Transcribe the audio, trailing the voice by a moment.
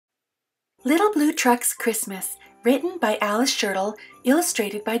Little Blue Truck's Christmas, written by Alice Schertle,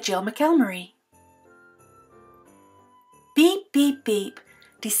 illustrated by Jill McElmurray. Beep, beep, beep,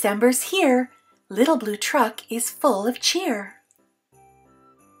 December's here, Little Blue Truck is full of cheer.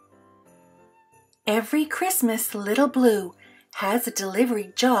 Every Christmas, Little Blue has a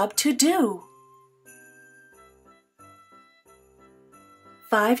delivery job to do.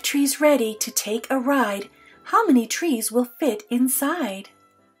 5 trees ready to take a ride. How many trees will fit inside?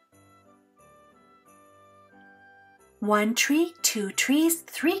 1 tree, 2 trees,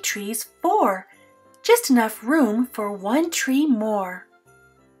 3 trees, 4. Just enough room for 1 tree more.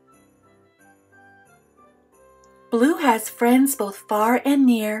 Blue has friends both far and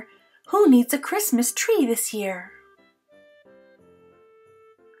near. Who needs a Christmas tree this year?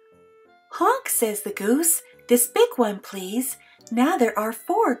 Honk, says the goose, this big one please. Now there are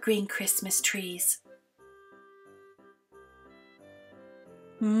 4 green Christmas trees.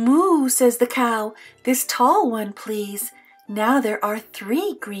 Moo, says the cow, this tall one please. Now there are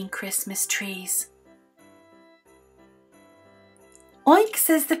 3 green Christmas trees. Oink,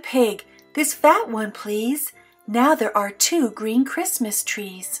 says the pig, this fat one please. Now there are 2 green Christmas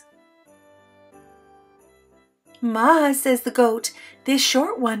trees. Ma, says the goat, this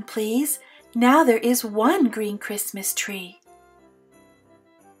short one please. Now there is 1 green Christmas tree.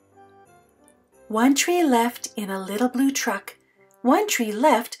 1 tree left in a little blue truck. 1 tree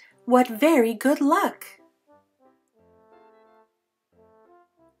left, what very good luck!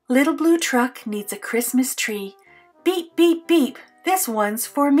 Little Blue Truck needs a Christmas tree. Beep, beep, beep, this one's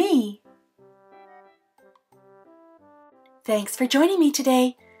for me. Thanks for joining me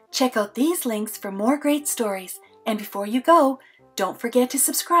today. Check out these links for more great stories. And before you go, don't forget to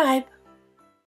subscribe.